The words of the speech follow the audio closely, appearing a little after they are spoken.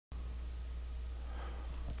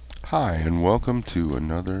Hi, and welcome to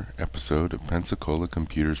another episode of Pensacola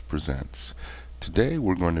Computers Presents. Today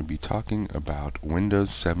we're going to be talking about Windows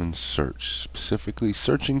 7 Search, specifically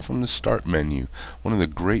searching from the Start menu, one of the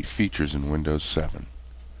great features in Windows 7.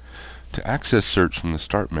 To access search from the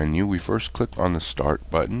Start menu, we first click on the Start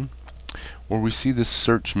button, where we see this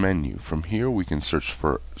search menu. From here we can search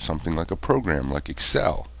for something like a program like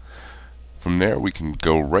Excel. From there we can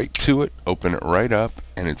go right to it, open it right up,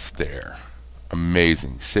 and it's there.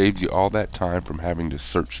 Amazing. Saves you all that time from having to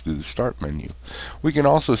search through the Start menu. We can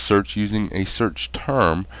also search using a search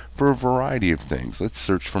term for a variety of things. Let's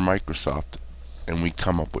search for Microsoft, and we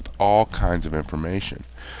come up with all kinds of information.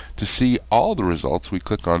 To see all the results, we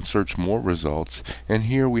click on Search More Results, and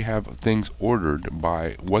here we have things ordered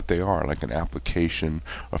by what they are, like an application,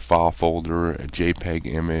 a file folder, a JPEG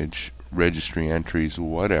image, registry entries,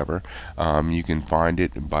 whatever. You can find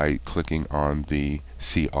it by clicking on the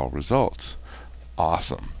See All Results.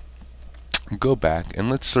 Awesome. Go back and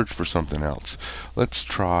let's search for something else. Let's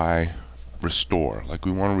try restore, like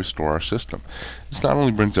we want to restore our system. This not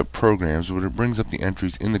only brings up programs, but it brings up the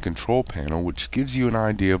entries in the control panel, which gives you an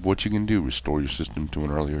idea of what you can do. Restore your system to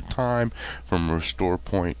an earlier time, from a restore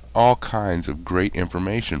point, all kinds of great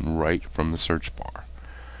information right from the search bar.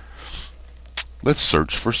 Let's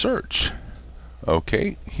search for search.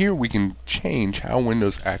 Okay, here we can change how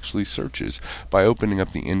Windows actually searches by opening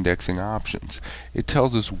up the indexing options. It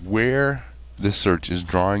tells us where the search is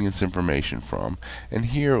drawing its information from, and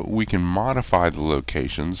here we can modify the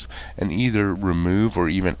locations and either remove or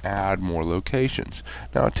even add more locations.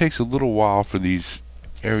 Now it takes a little while for these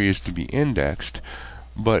areas to be indexed,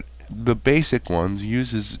 but the basic ones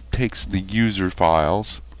takes the user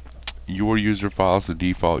files, your user files, the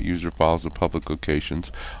default user files, the public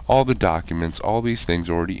locations, all the documents, all these things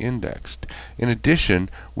are already indexed. In addition,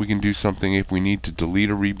 we can do something if we need to delete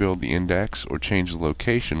or rebuild the index or change the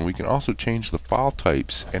location. We can also change the file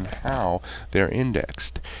types and how they're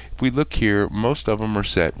indexed. If we look here, most of them are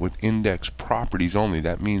set with index properties only.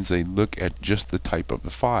 That means they look at just the type of the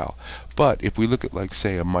file. But if we look at, like,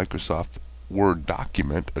 say, a Microsoft Word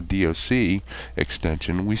document, a DOC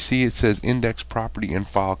extension, we see it says index property and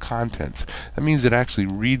file contents. That means it actually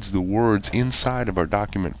reads the words inside of our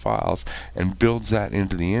document files and builds that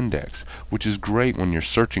into the index, which is great when you're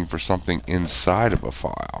searching for something inside of a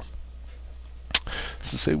file.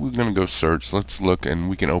 So say we're going to go search. Let's look, and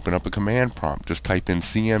we can open up a command prompt. Just type in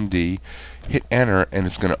CMD, hit enter, and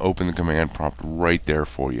it's going to open the command prompt right there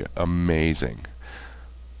for you. Amazing.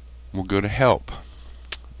 We'll go to help.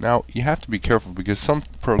 Now, you have to be careful because some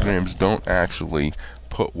programs don't actually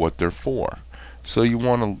put what they're for. So you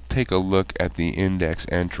want to take a look at the index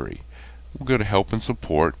entry. We'll go to Help and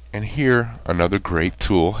Support, and here, another great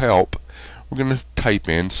tool, Help. We're going to type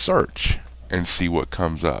in Search and see what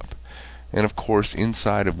comes up. And of course,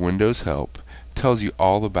 inside of Windows Help tells you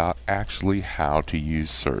all about actually how to use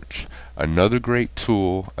search. Another great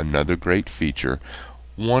tool, another great feature,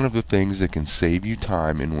 one of the things that can save you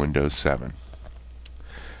time in Windows 7.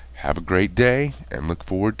 Have a great day and look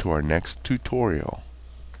forward to our next tutorial.